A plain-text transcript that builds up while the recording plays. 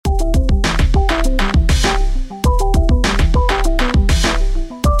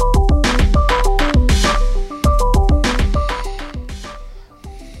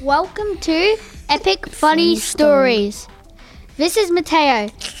welcome to Epic Funny Stories. This is Mateo,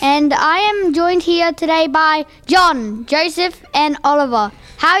 and I am joined here today by John, Joseph, and Oliver.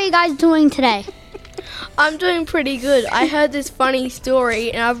 How are you guys doing today? I'm doing pretty good. I heard this funny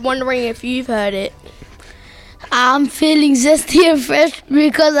story, and I'm wondering if you've heard it. I'm feeling zesty and fresh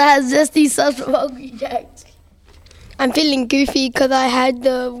because I had zesty sauce from Hungry Jack's. I'm feeling goofy because I had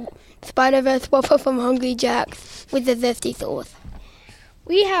the Spider-Verse Whopper from Hungry Jack's with the zesty sauce.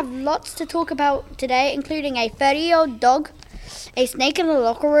 We have lots to talk about today, including a 30-year-old dog, a snake in the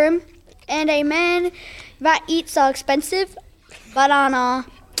locker room, and a man that eats an expensive banana,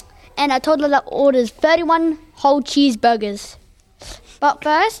 and a toddler that orders 31 whole cheeseburgers. But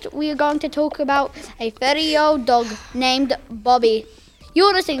first, we are going to talk about a 30-year-old dog named Bobby.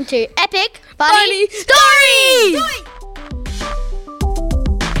 You're listening to Epic Funny Stories!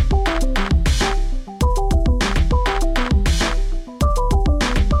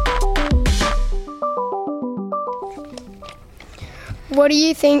 What do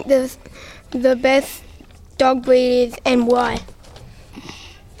you think the best dog breed is and why?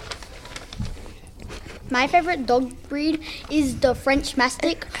 My favorite dog breed is the French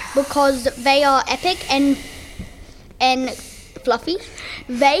Mastiff because they are epic and fluffy.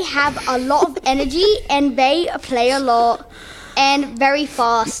 They have a lot of energy and they play a lot and very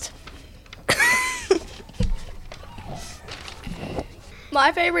fast.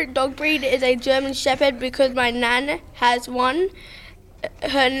 My favorite dog breed is a German Shepherd because my nan has one.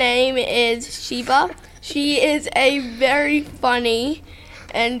 Her name is Sheba. She is a very funny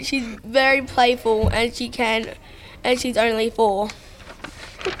and she's very playful and she's only 4.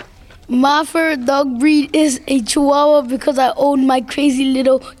 My favorite dog breed is a Chihuahua because I own my crazy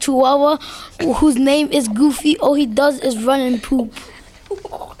little Chihuahua whose name is Goofy. All he does is run and poop.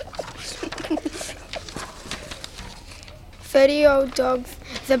 30-year-old dog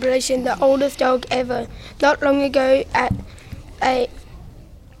celebration, the oldest dog ever. Not long ago at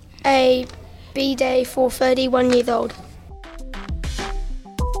a B-day for 31 years old.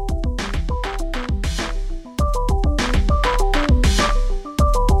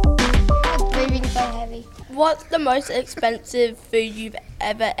 What's the most expensive food you've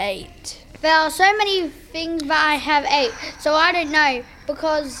ever ate? There are so many things that I have ate, so I don't know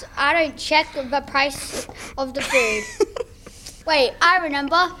because I don't check the price of the food. Wait, I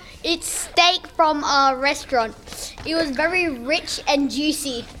remember. It's steak from a restaurant. It was very rich and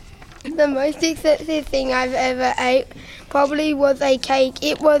juicy. The most expensive thing I've ever ate probably was a cake.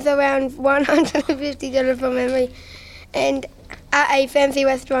 It was around $150 from memory. And at a fancy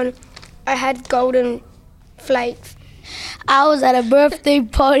restaurant, I had golden flakes. I was at a birthday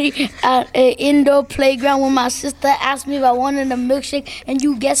party at an indoor playground when my sister asked me if I wanted a milkshake, and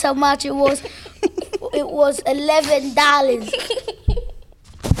you guess how much it was? It was $11.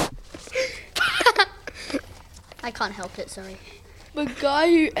 I can't help it, sorry. The guy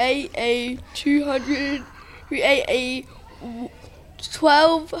who ate a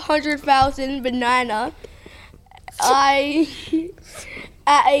 1,200,000 banana,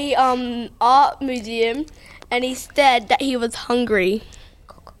 at a art museum, and he said that he was hungry.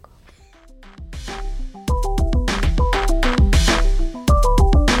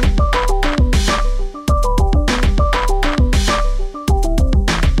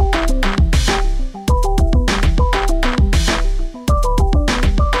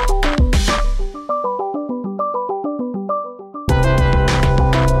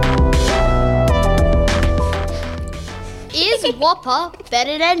 Is Whopper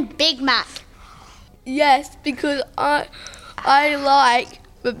better than Big Mac? Yes, because I like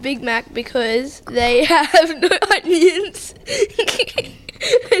the Big Mac because they have no onions.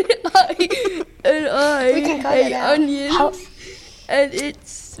 and I hate onions. And it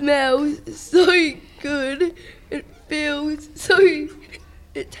smells so good. It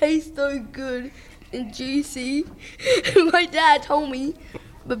tastes so good and juicy. My dad told me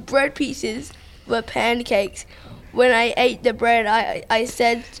the bread pieces were pancakes. When I ate the bread, I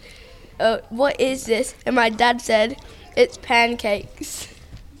said, what is this? And my dad said, it's pancakes.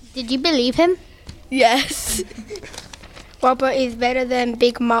 Did you believe him? Yes. Whopper is better than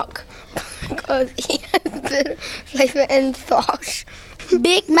Big Mac because he has better flavor and sauce.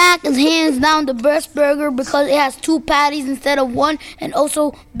 Big Mac is hands down the best burger because it has 2 patties instead of 1, and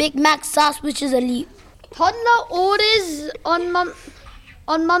also Big Mac sauce, which is elite. Toddler orders on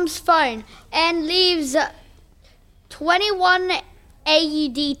Mum's phone and leaves 21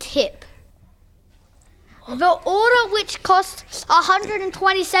 AUD tip. The order, which cost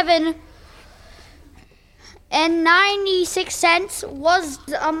 127.96 cents, was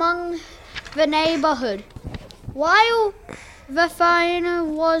among the neighborhood. While the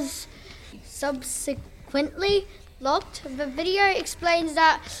phone was subsequently locked. The video explains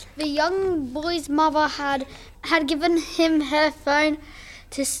that the young boy's mother had given him her phone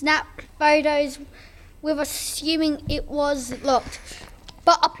to snap photos with, assuming it was locked.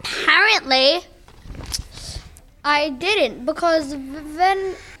 But apparently I didn't, because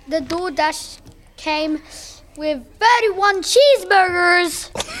then the DoorDash came with 31 cheeseburgers.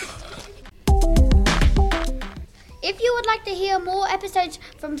 If you would like to hear more episodes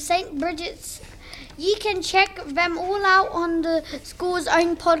from St. Brigid's, you can check them all out on the school's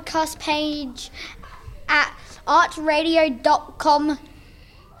own podcast page at artradio.com.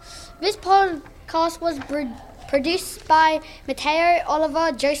 This podcast was produced by Mateo,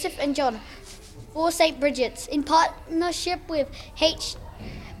 Oliver, Joseph and John for St. Brigid's in partnership with HD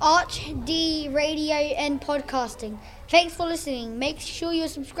Radio and Podcasting. Thanks for listening. Make sure you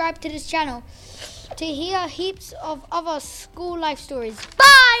subscribe to this channel to hear heaps of other school life stories.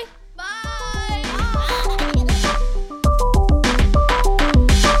 Bye!